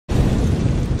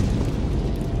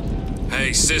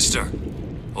Hey, sister.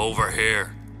 Over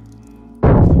here.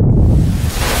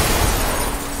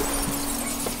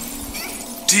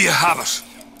 Do you have it?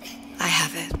 I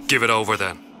have it. Give it over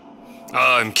then.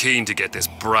 I'm keen to get this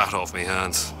brat off me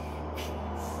hands.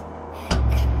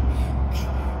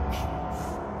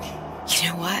 You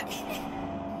know what?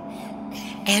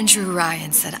 Andrew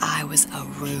Ryan said I was a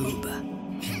rube.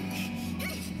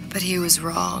 But he was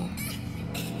wrong.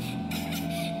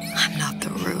 I'm not the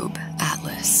rube,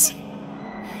 Atlas.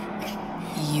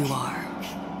 You are.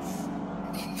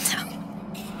 Now,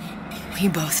 we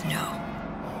both know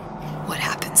what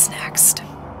happens next.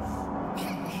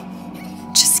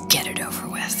 Just get it over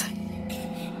with.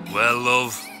 Well,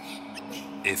 love,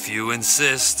 if you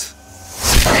insist.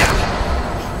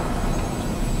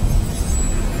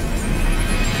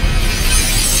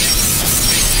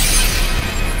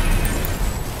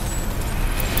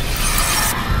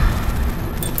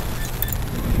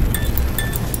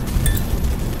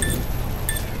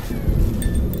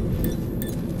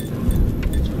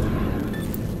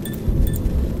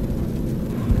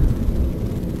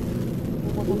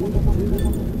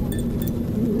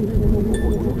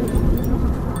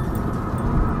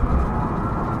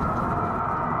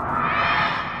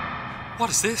 What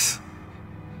is this?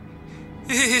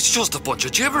 It's just a bunch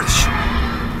of gibberish.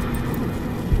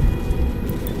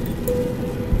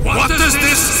 What does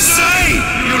this say,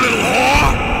 you little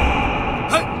whore?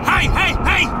 Hey, hey,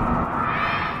 hey!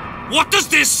 What does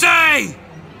this say?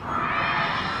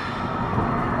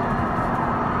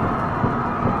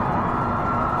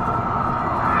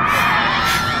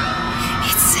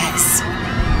 It says...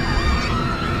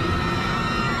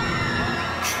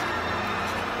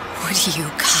 Would you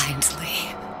kindly...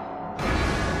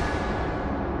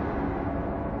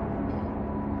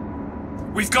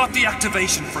 We've got the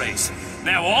activation phrase.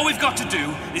 Now all we've got to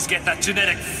do is get that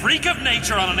genetic freak of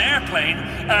nature on an airplane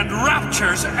and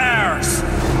Rapture's ours.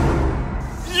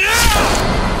 Yeah!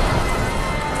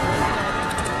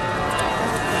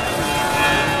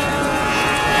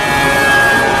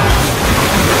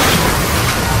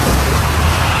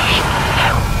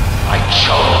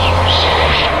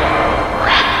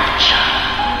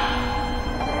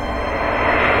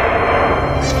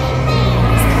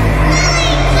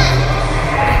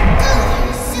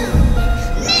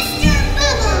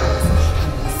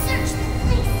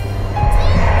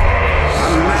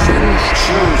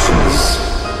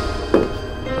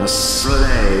 A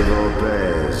slave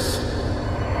obeys.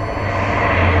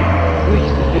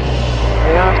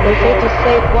 They say to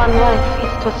save one life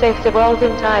is to save the world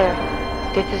entire.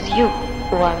 It is you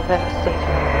who are very safe.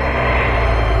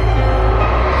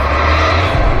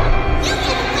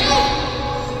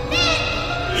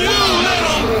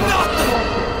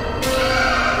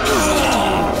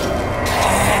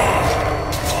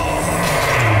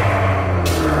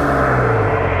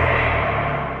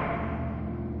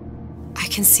 I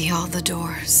can see all the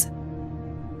doors.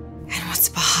 And what's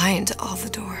behind all the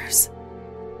doors.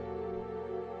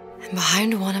 And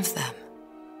behind one of them,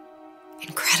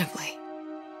 incredibly,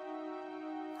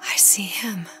 I see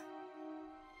him.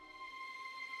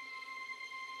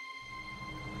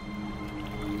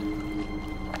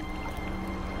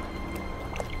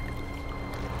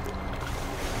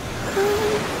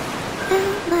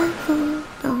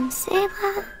 Dans ses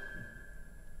bras,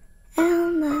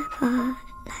 elle me voit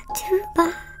la tuba.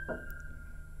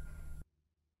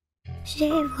 Je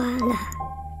vois la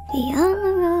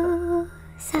violone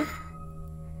rosa.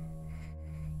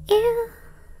 Il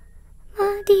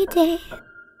m'a dit des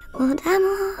mots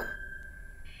d'amour,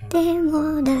 des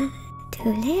mots de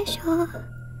tous les jours.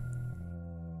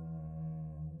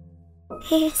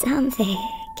 Et ça me fait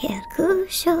quelque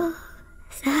chose.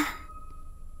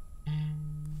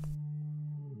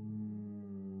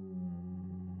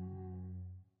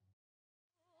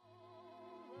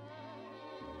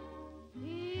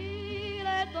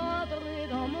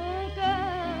 Dans mon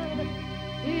cœur,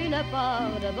 une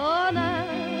part de bonheur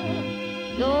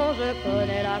dont je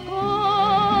connais la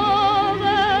cause.